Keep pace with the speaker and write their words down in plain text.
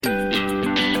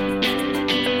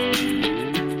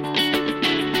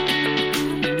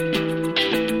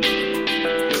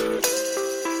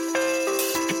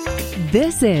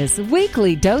This is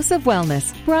Weekly Dose of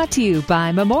Wellness, brought to you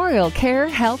by Memorial Care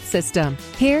Health System.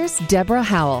 Here's Deborah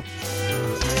Howell.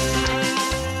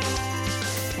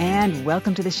 And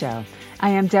welcome to the show. I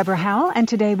am Deborah Howell, and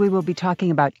today we will be talking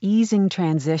about easing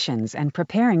transitions and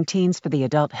preparing teens for the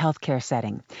adult healthcare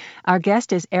setting. Our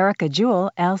guest is Erica Jewell,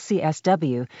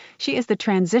 LCSW. She is the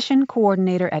transition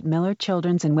coordinator at Miller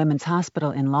Children's and Women's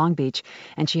Hospital in Long Beach,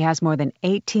 and she has more than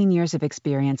 18 years of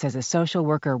experience as a social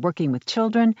worker working with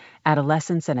children,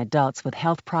 adolescents, and adults with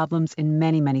health problems in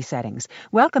many, many settings.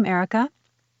 Welcome, Erica.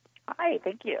 Hi,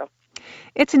 thank you.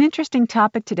 It's an interesting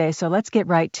topic today, so let's get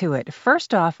right to it.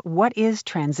 First off, what is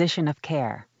transition of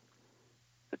care?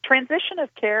 The Transition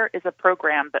of Care is a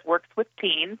program that works with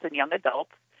teens and young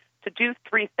adults to do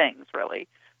three things, really.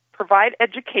 Provide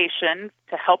education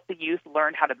to help the youth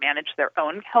learn how to manage their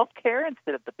own health care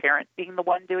instead of the parent being the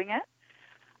one doing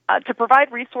it. To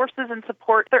provide resources and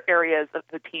support other areas of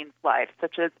the teen's life,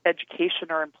 such as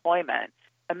education or employment.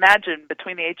 Imagine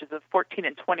between the ages of 14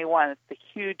 and 21, it's a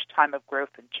huge time of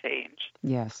growth and change.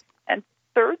 Yes. And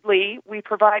thirdly, we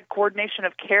provide coordination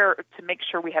of care to make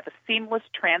sure we have a seamless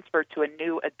transfer to a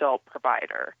new adult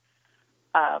provider.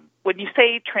 When you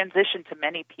say transition to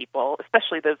many people,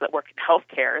 especially those that work in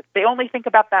healthcare, they only think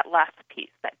about that last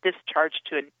piece, that discharge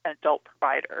to an adult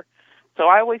provider. So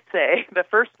I always say the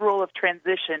first rule of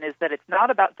transition is that it's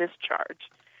not about discharge.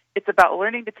 It's about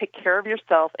learning to take care of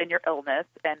yourself and your illness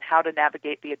and how to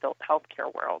navigate the adult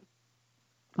healthcare world.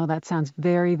 Well, that sounds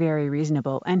very, very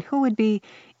reasonable. And who would be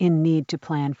in need to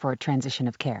plan for a transition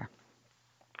of care?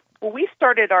 Well, we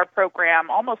started our program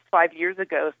almost 5 years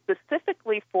ago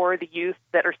specifically for the youth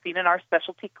that are seen in our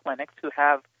specialty clinics who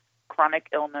have chronic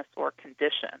illness or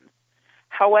conditions.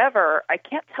 However, I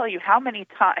can't tell you how many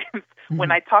times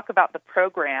when I talk about the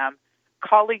program,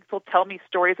 colleagues will tell me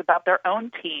stories about their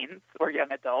own teens or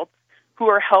young adults who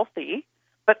are healthy,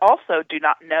 but also do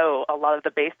not know a lot of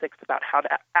the basics about how to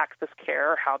access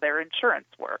care or how their insurance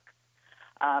works.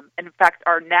 In fact,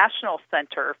 our National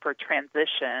Center for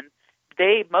Transition,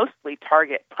 they mostly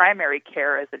target primary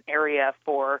care as an area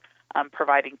for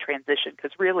providing transition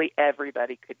because really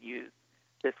everybody could use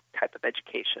this type of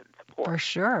education support. For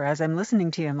sure. As I'm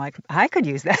listening to you, I'm like, I could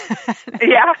use that.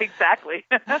 Yeah, exactly.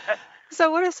 So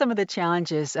what are some of the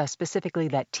challenges specifically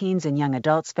that teens and young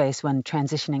adults face when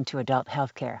transitioning to adult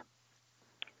health care?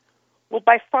 Well,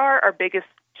 by far our biggest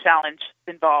challenge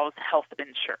involves health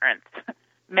insurance.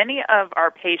 Many of our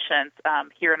patients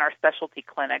here in our specialty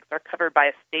clinics are covered by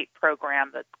a state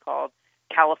program that's called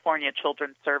California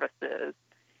Children's Services.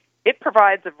 It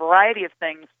provides a variety of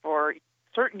things for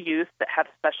certain youth that have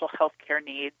special health care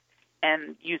needs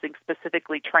and using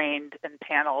specifically trained and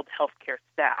paneled healthcare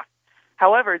staff.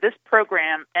 However, this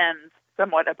program ends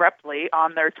somewhat abruptly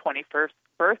on their 21st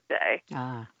birthday.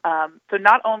 So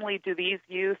not only do these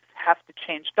youth have to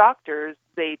change doctors,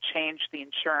 they change the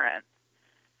insurance.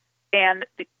 And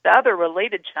the other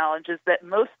related challenge is that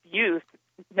most youth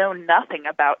know nothing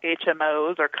about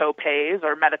HMOs or copays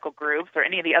or medical groups or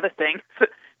any of the other things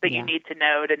that you need to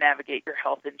know to navigate your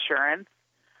health insurance.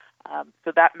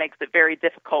 So that makes it very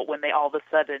difficult when they all of a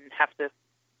sudden have to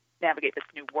navigate this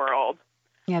new world.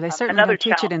 Yeah, they certainly don't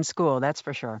teach it in school, that's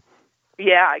for sure.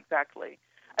 Yeah, exactly.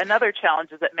 Another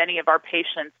challenge is that many of our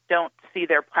patients don't see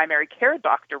their primary care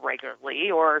doctor regularly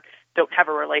or don't have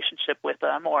a relationship with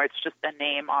them, or it's just a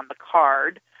name on the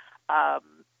card.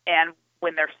 And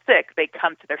when they're sick, they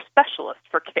come to their specialist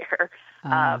for care.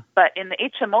 But in the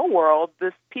HMO world,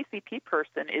 this PCP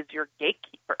person is your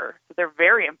gatekeeper. So they're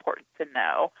very important to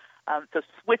know. So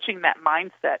switching that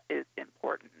mindset is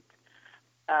important.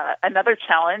 Another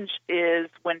challenge is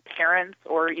when parents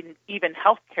or even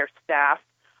healthcare staff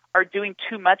are doing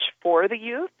too much for the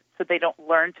youth, so they don't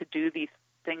learn to do these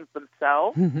things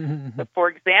themselves. So, for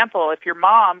example, if your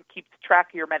mom keeps track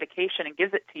of your medication and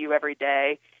gives it to you every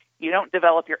day, you don't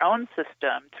develop your own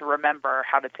system to remember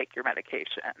how to take your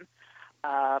medication.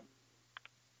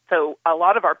 So a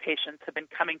lot of our patients have been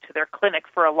coming to their clinic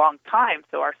for a long time,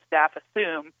 so our staff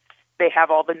assume they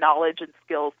have all the knowledge and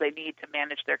skills they need to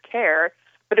manage their care.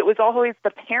 But it was always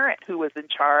the parent who was in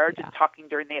charge and talking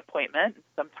during the appointment.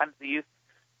 Sometimes the youth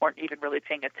weren't even really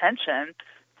paying attention.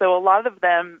 So a lot of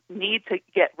them need to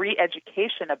get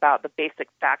re-education about the basic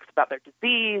facts about their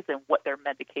disease and what their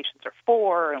medications are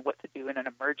for and what to do in an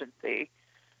emergency.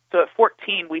 So at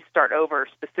 14, we start over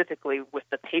specifically with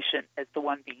the patient as the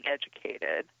one being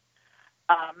educated.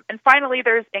 And finally,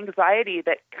 there's anxiety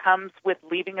that comes with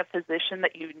leaving a physician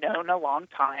that you've known a long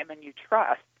time and you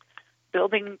trust.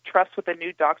 Building trust with a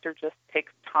new doctor just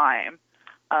takes time.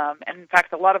 And in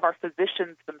fact, a lot of our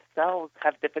physicians themselves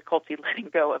have difficulty letting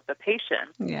go of the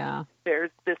patient. Yeah.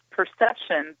 There's this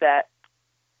perception that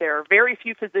there are very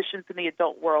few physicians in the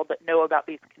adult world that know about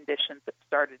these conditions that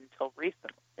started in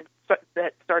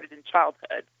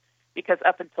childhood, because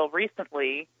up until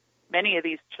recently, many of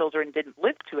these children didn't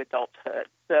live to adulthood.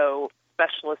 So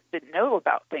specialists didn't know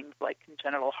about things like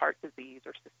congenital heart disease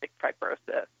or cystic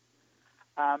fibrosis.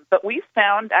 But we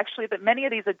found actually that many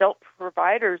of these adult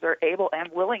providers are able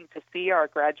and willing to see our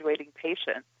graduating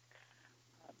patients.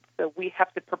 So we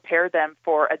have to prepare them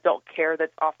for adult care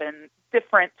that's often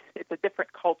different. It's a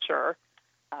different culture.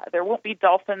 There won't be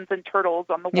dolphins and turtles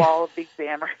on the wall of the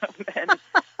exam room, and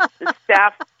the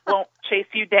staff won't chase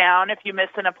you down if you miss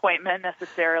an appointment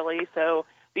necessarily. So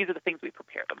these are the things we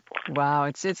prepare them for. Wow,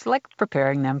 it's like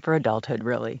preparing them for adulthood,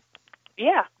 really.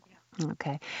 Yeah.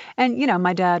 Okay. And,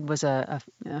 my dad was a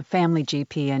family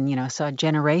GP and, saw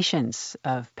generations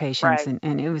of patients, Right.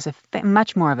 and it was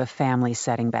much more of a family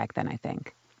setting back then, I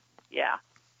think. Yeah.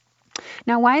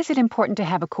 Now, why is it important to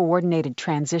have a coordinated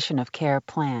transition of care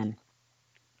plan?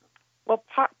 Well,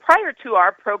 prior to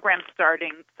our program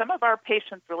starting, some of our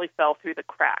patients really fell through the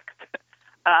cracks.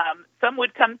 Some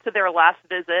would come to their last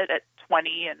visit at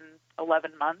 20 and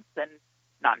 11 months and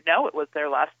not know it was their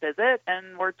last visit,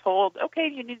 and were told, okay,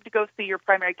 you need to go see your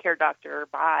primary care doctor,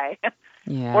 bye.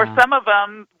 Yeah. Or some of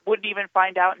them wouldn't even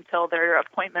find out until their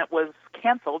appointment was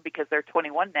canceled because they're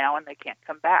 21 now and they can't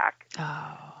come back.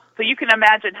 Oh. So you can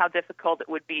imagine how difficult it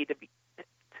would be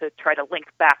to try to link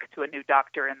back to a new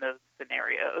doctor in those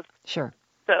scenarios. Sure.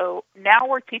 So now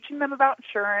we're teaching them about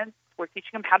insurance. We're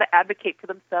teaching them how to advocate for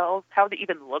themselves, how to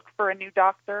even look for a new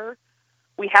doctor.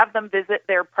 We have them visit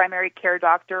their primary care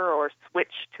doctor or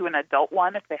switch to an adult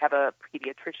one if they have a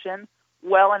pediatrician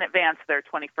well in advance of their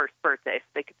 21st birthday so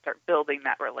they can start building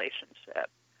that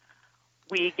relationship.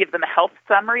 We give them a health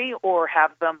summary or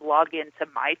have them log into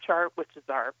MyChart, which is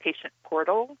our patient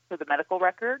portal for the medical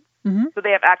record. Mm-hmm. So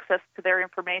they have access to their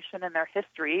information and their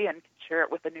history and can share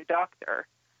it with a new doctor.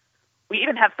 We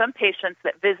even have some patients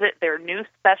that visit their new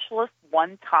specialist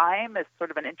one time as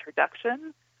sort of an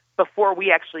introduction before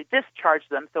we actually discharge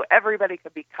them, so everybody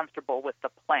could be comfortable with the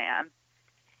plan.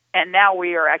 And now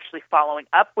we are actually following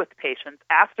up with patients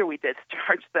after we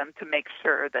discharge them to make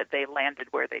sure that they landed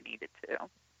where they needed to.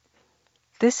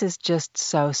 This is just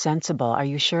so sensible. Are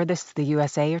you sure this is the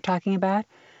USA you're talking about?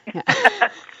 Yeah,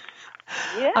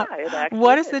 it actually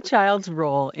What is the child's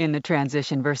role in the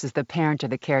transition versus the parent or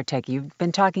the caretaker? You've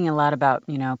been talking a lot about,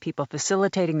 people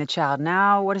facilitating the child.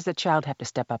 Now, what does the child have to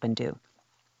step up and do?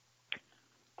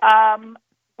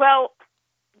 Well,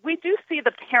 we do see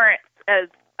the parents as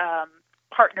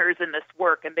partners in this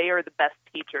work, and they are the best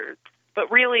teachers.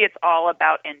 But really, it's all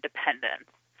about independence.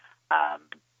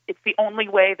 It's the only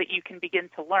way that you can begin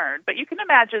to learn. But you can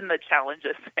imagine the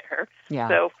challenges there. Yeah.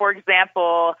 So, for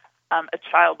example, a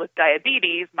child with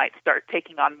diabetes might start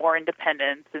taking on more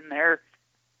independence in their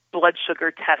blood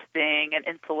sugar testing and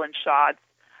insulin shots.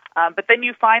 But then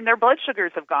you find their blood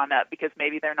sugars have gone up because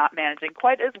maybe they're not managing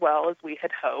quite as well as we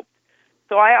had hoped.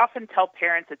 So I often tell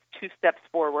parents it's 2 steps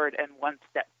forward and 1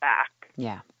 step back.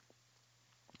 Yeah.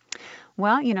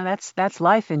 Well, that's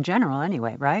life in general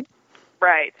anyway, right?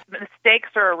 Right. Mistakes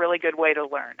are a really good way to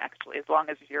learn, actually, as long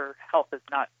as your health is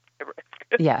not at risk.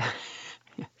 Yeah.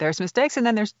 There's mistakes, and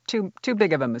then there's too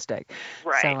big of a mistake.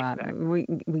 Right. So exactly.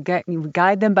 we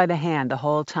guide them by the hand the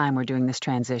whole time we're doing this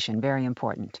transition. Very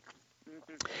important.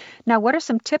 Mm-hmm. Now, what are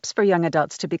some tips for young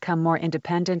adults to become more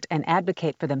independent and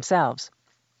advocate for themselves?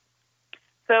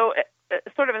 So,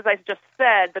 sort of as I just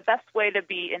said, the best way to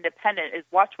be independent is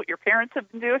watch what your parents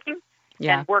have been doing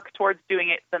and work towards doing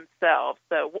it themselves.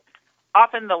 So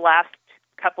often the last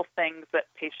couple things that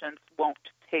patients won't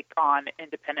take on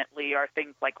independently are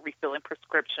things like refilling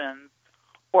prescriptions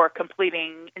or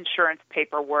completing insurance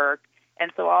paperwork.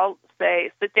 And so I'll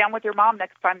say, sit down with your mom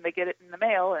next time they get it in the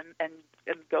mail and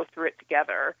go through it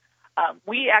together.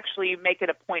 We actually make it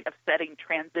a point of setting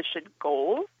transition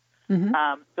goals.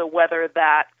 Mm-hmm. So whether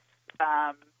that's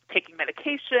taking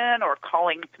medication or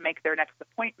calling to make their next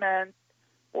appointment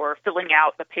or filling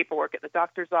out the paperwork at the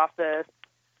doctor's office,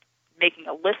 making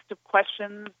a list of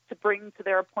questions to bring to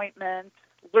their appointment,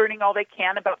 learning all they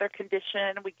can about their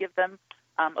condition. We give them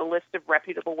a list of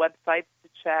reputable websites to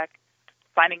check,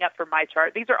 signing up for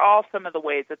MyChart. These are all some of the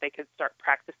ways that they can start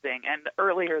practicing, and the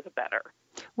earlier the better.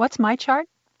 What's MyChart?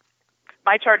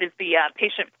 MyChart is the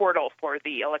patient portal for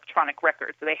the electronic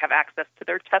records. So they have access to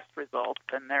their test results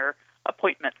and their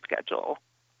appointment schedule,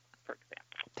 for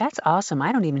example. That's awesome.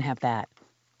 I don't even have that.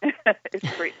 It's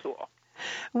a great tool.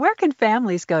 Where can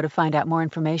families go to find out more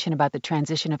information about the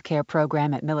Transition of Care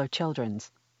program at Miller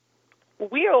Children's?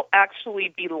 We'll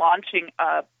actually be launching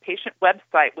a patient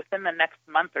website within the next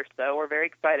month or so. We're very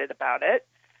excited about it.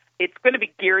 It's going to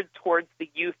be geared towards the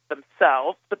youth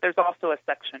themselves, but there's also a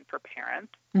section for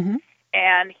parents. Mm-hmm.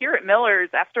 And here at Miller's,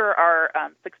 after our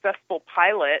successful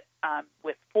pilot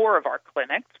with 4 of our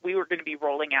clinics, we were going to be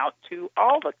rolling out to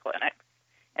all the clinics.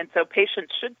 And so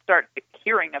patients should start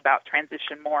hearing about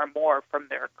transition more and more from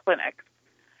their clinics.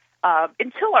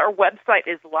 Until our website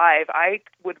is live, I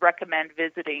would recommend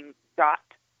visiting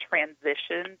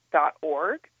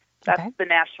gottransition.org. That's the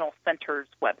National Center's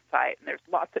website, and there's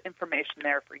lots of information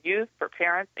there for youth, for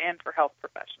parents, and for health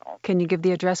professionals. Can you give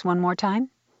the address one more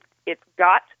time? It's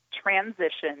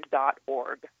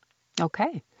gottransition.org.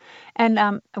 Okay.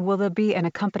 And will there be an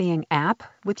accompanying app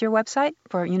with your website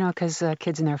for, because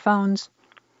kids in their phones?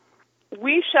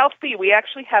 We shall see. We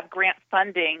actually have grant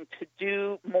funding to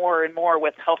do more and more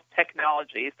with health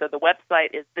technology. So the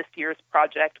website is this year's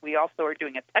project. We also are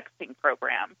doing a texting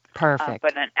program. Perfect.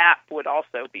 But an app would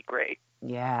also be great.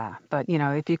 Yeah, but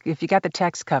if you got the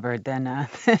text covered, then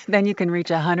then you can reach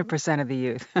 100% of the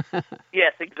youth.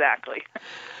 Yes, exactly.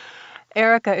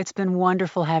 Erica, it's been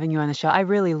wonderful having you on the show. I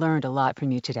really learned a lot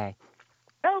from you today.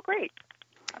 Oh, great.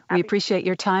 We appreciate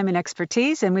your time and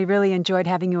expertise, and we really enjoyed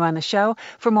having you on the show.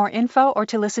 For more info or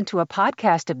to listen to a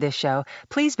podcast of this show,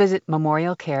 please visit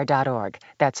memorialcare.org.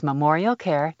 That's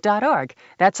memorialcare.org.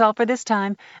 That's all for this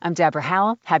time. I'm Deborah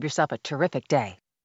Howell. Have yourself a terrific day.